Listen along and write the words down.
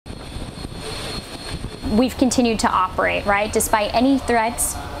we've continued to operate, right? Despite any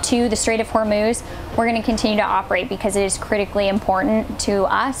threats to the Strait of Hormuz, we're going to continue to operate because it is critically important to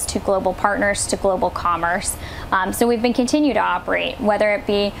us, to global partners, to global commerce. So we've been continued to operate, whether it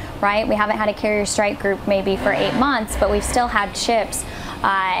be, right, we haven't had a carrier strike group maybe for 8 months, but we've still had ships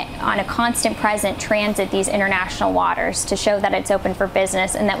on a constant present transit these international waters to show that it's open for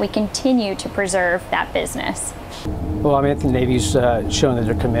business and that we continue to preserve that business. Well, I mean, the Navy's shown that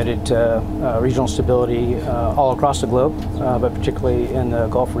they're committed to regional stability all across the globe, but particularly in the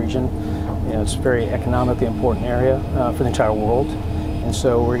Gulf region. You know, it's a very economically important area for the entire world. And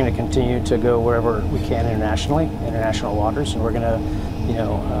so we're going to continue to go wherever we can internationally, international waters, and we're going to,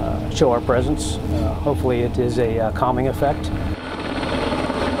 show our presence. Hopefully it is a calming effect.